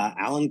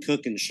 Alan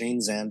Cook and Shane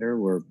Zander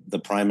were the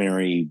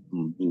primary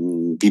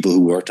people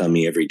who worked on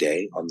me every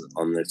day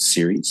on the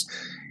series.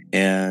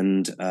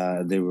 And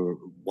they were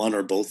one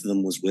or both of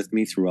them was with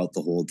me throughout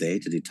the whole day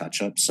to do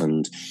touch-ups,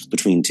 and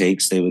between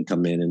takes they would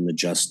come in and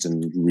adjust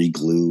and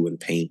re-glue and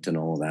paint and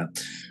all of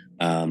that.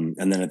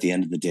 And then at the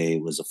end of the day,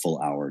 it was a full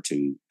hour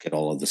to get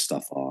all of the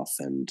stuff off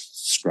and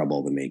scrub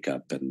all the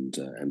makeup and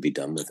be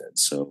done with it.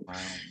 So,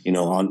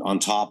 wow. On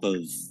top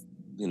of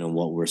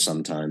what were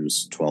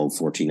sometimes 12,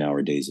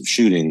 14-hour days of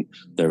shooting,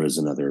 there was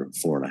another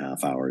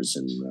 4.5 hours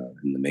in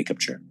the makeup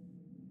chair.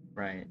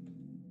 Right.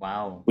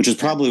 Wow. Which is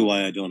probably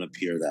why I don't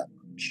appear that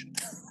much.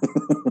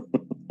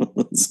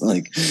 It's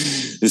like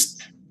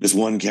this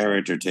one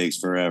character takes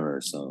forever,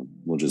 so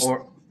we'll just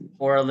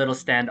or a little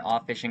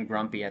standoffish and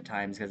grumpy at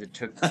times because it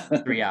took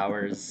 3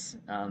 hours.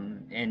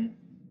 And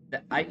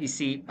you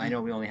see, I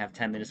know we only have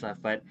 10 minutes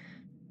left, but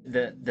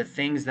the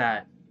things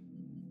that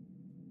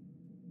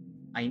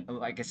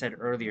like I said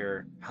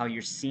earlier, how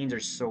your scenes are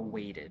so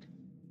weighted,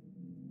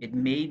 it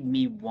made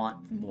me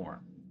want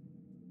more.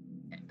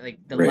 Like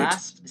the great.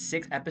 last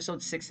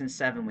episodes 6 and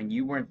 7, when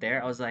you weren't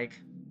there, I was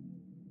like,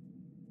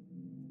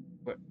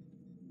 where,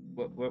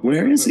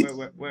 Where is he?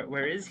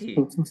 where is he?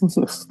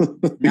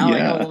 Now I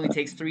know it Yeah. only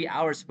takes 3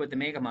 hours to put the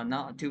makeup on,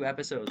 not 2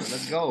 episodes. So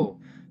let's go.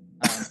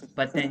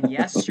 But then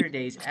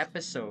yesterday's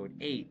episode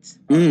 8,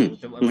 when I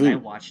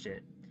Mm-hmm. watched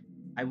it,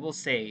 I will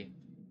say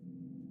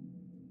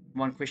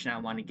one question I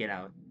want to get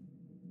out: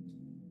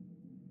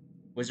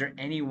 was there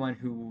anyone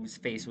whose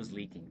face was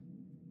leaking?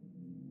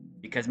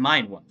 Because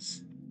mine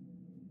was.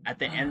 At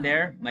the end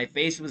there, my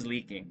face was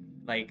leaking.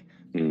 Like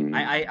Mm.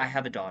 I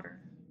have a daughter,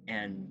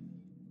 and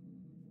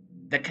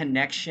the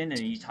connection, and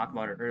you talked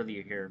about it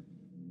earlier here,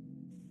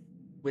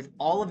 with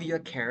all of your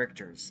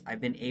characters, I've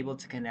been able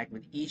to connect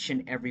with each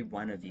and every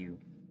one of you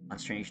on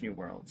Strange New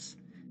Worlds,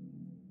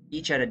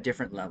 each at a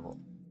different level.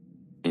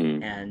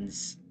 Mm. And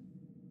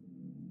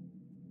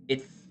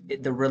it,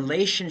 the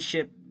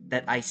relationship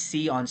that I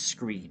see on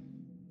screen,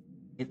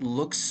 it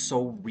looks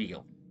so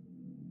real.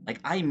 Like,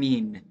 I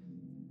mean,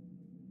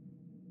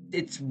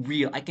 it's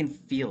real. I can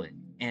feel it.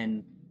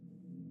 And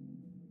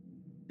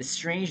the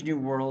Strange New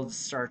Worlds,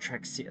 Star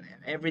Trek,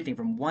 everything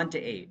from 1 to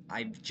 8,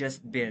 I've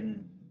just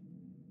been.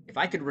 If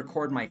I could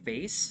record my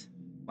face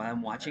while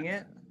I'm watching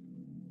it,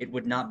 it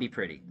would not be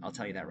pretty. I'll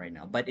tell you that right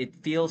now. But it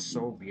feels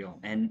so real.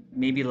 And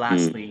maybe Mm.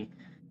 lastly,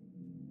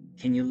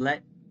 can you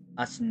let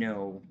us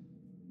know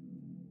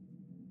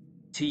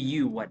to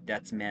you what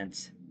that's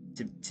meant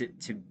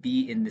to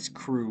be in this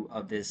crew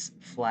of this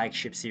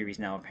flagship series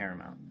now at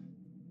Paramount?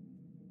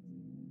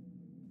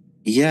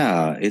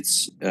 Yeah,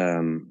 it's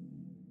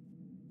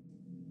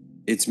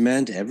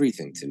meant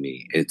everything to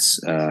me. It's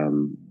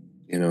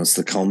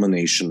the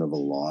culmination of a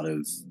lot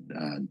of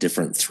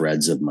different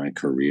threads of my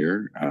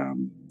career.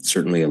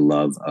 Certainly a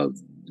love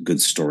of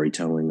good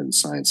storytelling and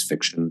science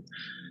fiction.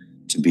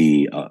 To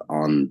be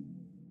on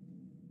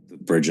the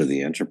bridge of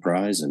the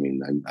Enterprise, I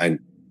mean, I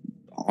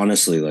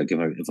honestly, like, if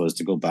I was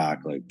to go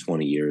back like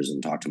 20 years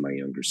and talk to my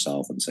younger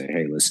self and say,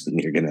 hey, listen,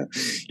 you're gonna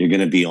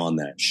be on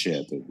that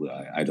ship,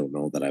 I don't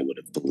know that I would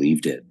have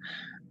believed it.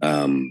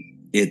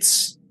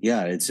 It's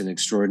an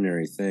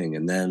extraordinary thing.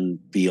 And then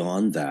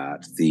beyond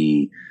that,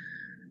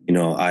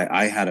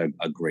 I had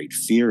a great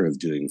fear of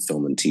doing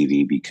film and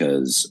TV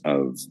because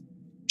of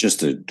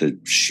just the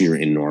sheer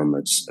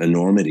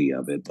enormity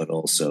of it, but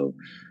also,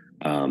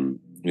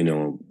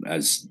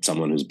 as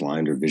someone who's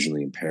blind or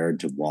visually impaired,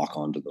 to walk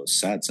onto those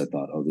sets, I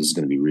thought, oh, this is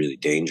going to be really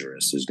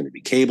dangerous. There's going to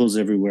be cables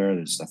everywhere.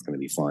 There's stuff going to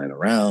be flying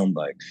around.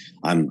 Like,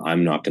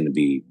 I'm not going to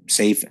be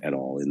safe at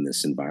all in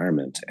this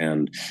environment.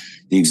 And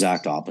the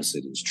exact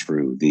opposite is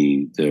true.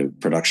 The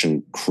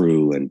production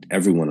crew and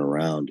everyone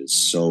around is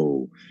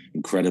so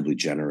incredibly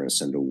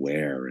generous and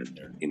aware. And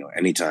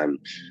anytime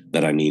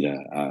that I need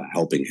a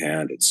helping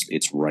hand,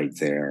 it's right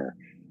there.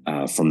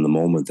 From the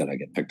moment that I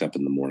get picked up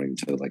in the morning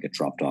till I get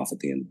dropped off at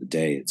the end of the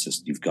day, it's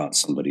just, you've got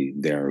somebody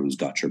there who's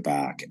got your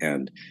back,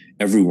 and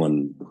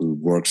everyone who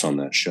works on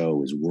that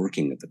show is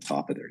working at the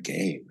top of their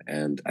game.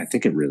 And I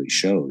think it really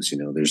shows.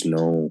 There's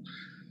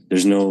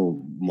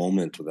no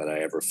moment that I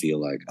ever feel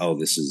like, oh,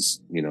 this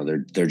is,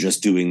 they're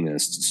just doing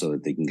this so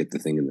that they can get the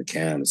thing in the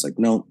can. It's like,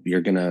 no,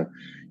 you're gonna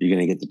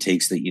get the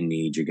takes that you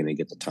need, you're gonna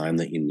get the time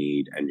that you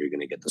need, and you're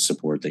gonna get the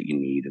support that you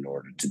need in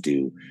order to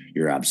do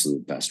your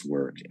absolute best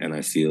work. And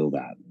I feel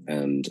that,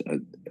 and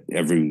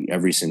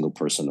every single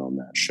person on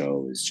that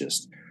show is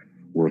just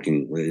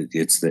working.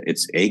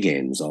 It's A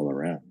games all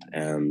around,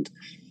 and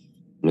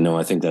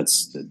I think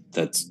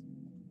that's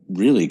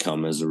really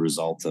come as a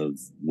result of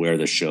where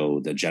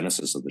the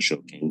genesis of the show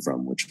came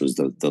from, which was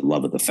the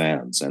love of the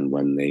fans. And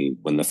when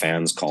the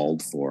fans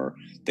called for,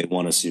 they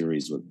want a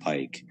series with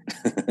Pike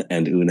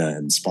and Una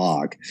and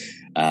Spock,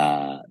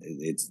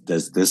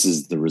 this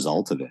is the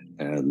result of it.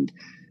 And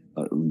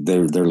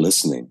they're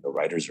listening. The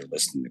writers are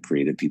listening. The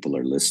creative people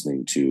are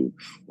listening to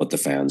what the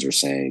fans are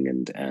saying,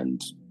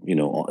 and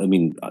I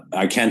mean,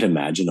 I can't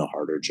imagine a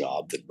harder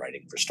job than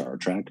writing for Star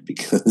Trek,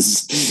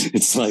 because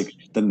it's like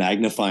the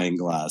magnifying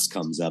glass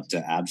comes up to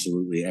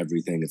absolutely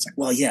everything. It's like,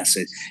 well, yes,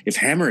 if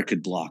Hammer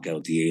could block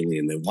out the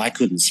alien, then why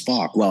couldn't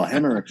Spock? Well,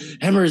 the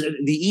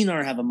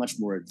Enar have a much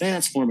more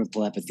advanced form of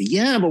telepathy.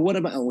 Yeah, but what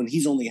about when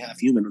he's only half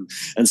human?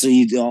 And so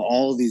you do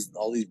all these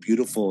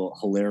beautiful,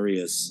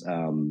 hilarious,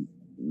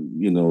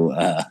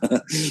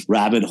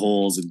 rabbit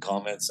holes and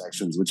comment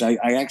sections, which I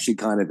actually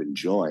kind of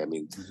enjoy. I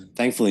mean,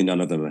 thankfully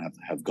none of them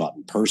have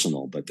gotten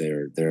personal, but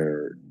they're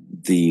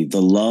the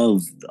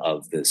love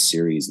of this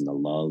series and the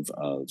love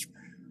of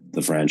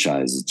the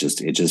franchise is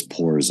just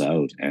pours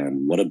out.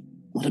 And what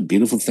a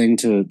beautiful thing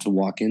to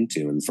walk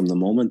into. And from the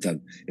moment that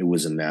it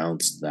was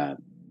announced that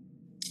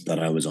that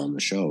I was on the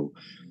show,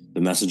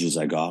 the messages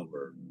I got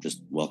were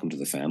just welcome to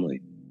the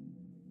family.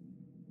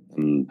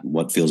 And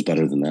what feels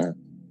better than that?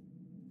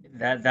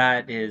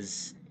 That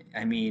is,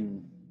 I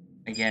mean,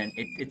 again,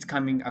 it's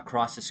coming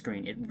across the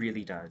screen. It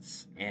really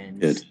does,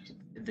 and Good.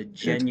 the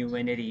Good.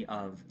 genuinity,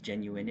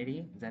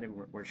 is that a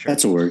word? Sure.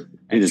 That's a word.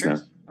 It is Sure.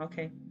 now.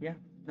 Okay. Yeah.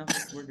 No,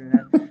 we're doing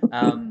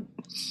that.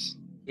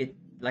 It,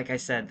 like I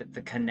said,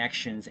 the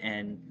connections,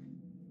 and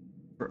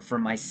for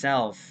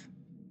myself,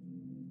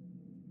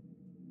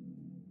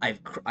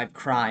 I've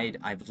cried,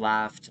 I've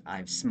laughed,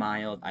 I've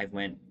smiled, I've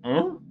went,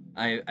 oh,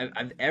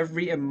 I've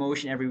every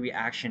emotion, every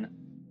reaction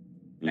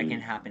that can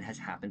happen has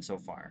happened so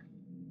far,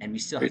 and we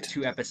still have Great.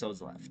 2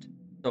 episodes left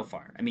so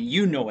far. I mean,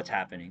 you know what's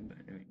happening, but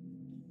I mean,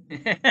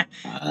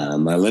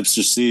 My lips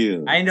are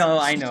sealed. I know.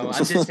 I'm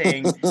just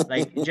saying,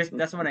 like, just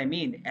that's what I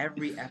mean.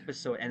 Every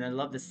episode, and I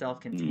love the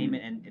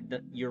self-containment.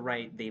 And you're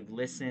right. They've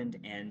listened,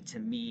 and to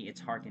me, it's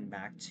harkened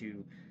back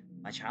to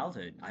my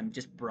childhood. I'm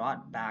just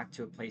brought back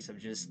to a place of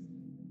just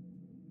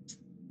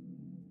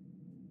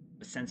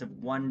a sense of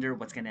wonder,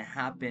 what's going to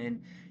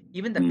happen.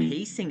 Even the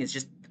pacing is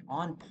just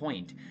on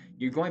point.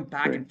 You're going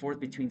back and forth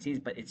between scenes,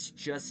 but it's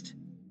just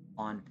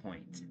on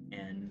point.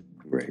 And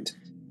Great.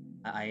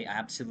 I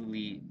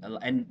absolutely,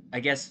 and I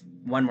guess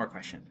one more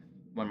question.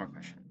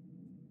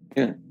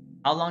 Yeah.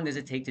 How long does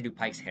it take to do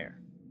Pike's hair?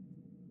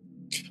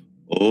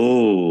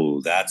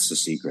 Oh, that's the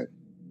secret.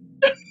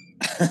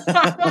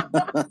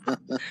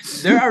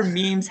 There are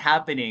memes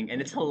happening,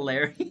 and it's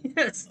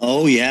hilarious.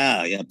 Oh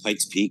yeah,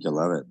 Pike's Peak, I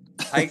love it.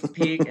 Pike's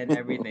Peak and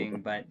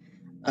everything, but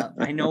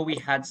I know we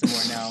had some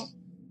more now.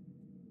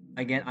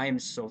 Again, I am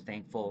so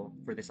thankful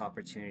for this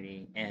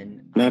opportunity,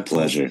 and My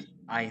pleasure.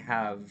 I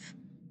have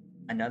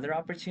another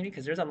opportunity,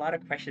 because there's a lot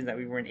of questions that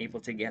we weren't able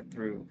to get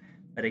through.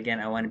 But again,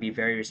 I want to be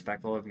very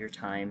respectful of your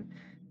time,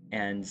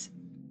 and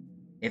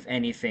if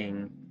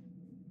anything,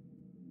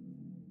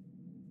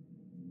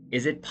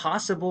 is it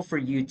possible for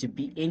you to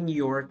be in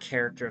your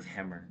character of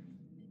Hemmer,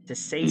 to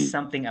say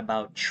something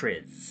about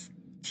TRIZ,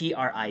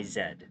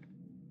 TRIZ,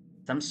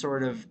 some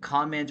sort of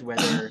comment,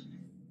 whether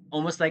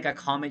almost like a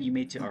comment you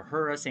made to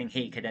Uhura saying,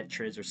 "Hey, Cadet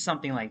TRIZ," or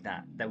something like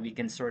that, that we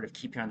can sort of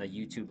keep here on the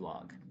YouTube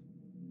log?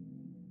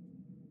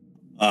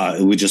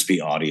 It would just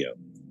be audio.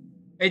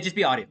 It'd just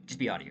be audio. Just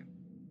be audio.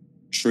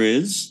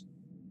 TRIZ?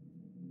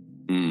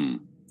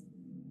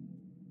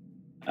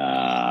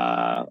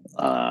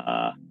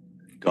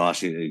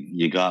 Gosh,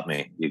 you got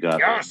me. You got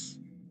yes!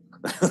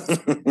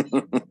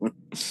 me.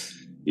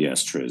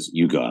 Yes, TRIZ,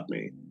 you got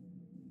me.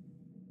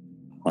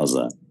 How's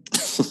that?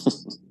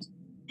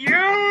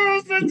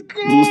 Yes, let's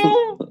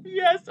go!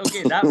 Yes,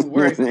 okay, that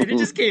works. And it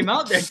just came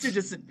out there too,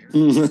 just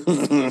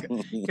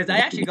because I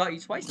actually got you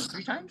twice, no,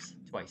 3 times?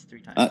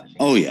 Three times.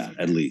 Oh yeah,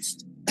 at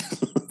least.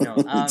 No,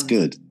 it's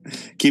good.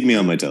 Keep me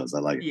on my toes. I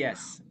like it.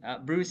 Yes,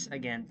 Bruce.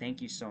 Again,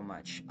 thank you so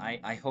much.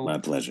 I hope. My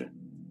pleasure.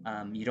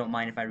 You don't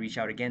mind if I reach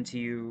out again to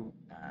you.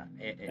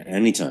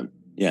 Anytime.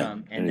 Yeah.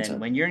 And anytime. then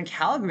when you're in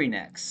Calgary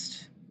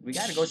next, we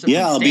got to go.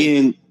 Yeah, I'll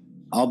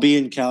be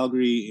in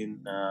Calgary in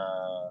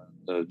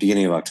the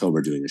beginning of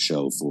October doing a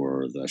show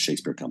for the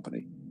Shakespeare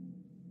Company.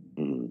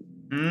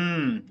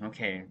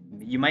 Okay.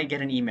 You might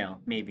get an email,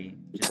 maybe.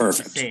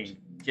 Perfect.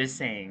 Just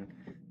saying.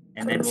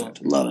 And Perfect.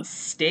 then we'll love it.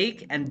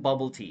 Steak and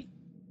bubble tea.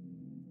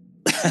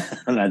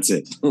 That's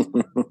it.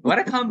 What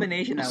a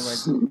combination that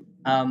was.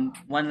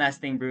 One last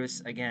thing,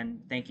 Bruce.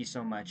 Again, thank you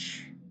so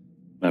much.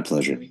 My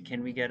pleasure.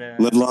 Can we get a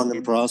live long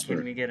and prosper?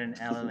 Can we get an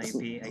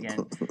LLAP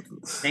again?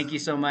 Thank you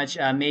so much.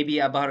 Maybe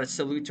about a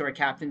salute to our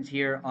captains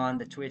here on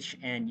the Twitch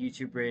and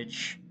YouTube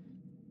bridge.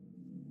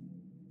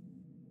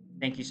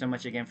 Thank you so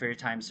much again for your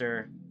time,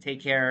 sir. Take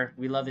care.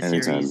 We love the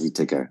series. You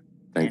take care.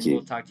 Thank you.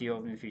 We'll talk to you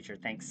in the future.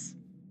 Thanks.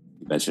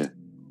 You betcha.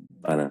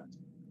 Bye now.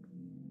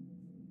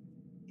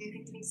 Do you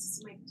think he needs to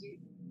see my dude?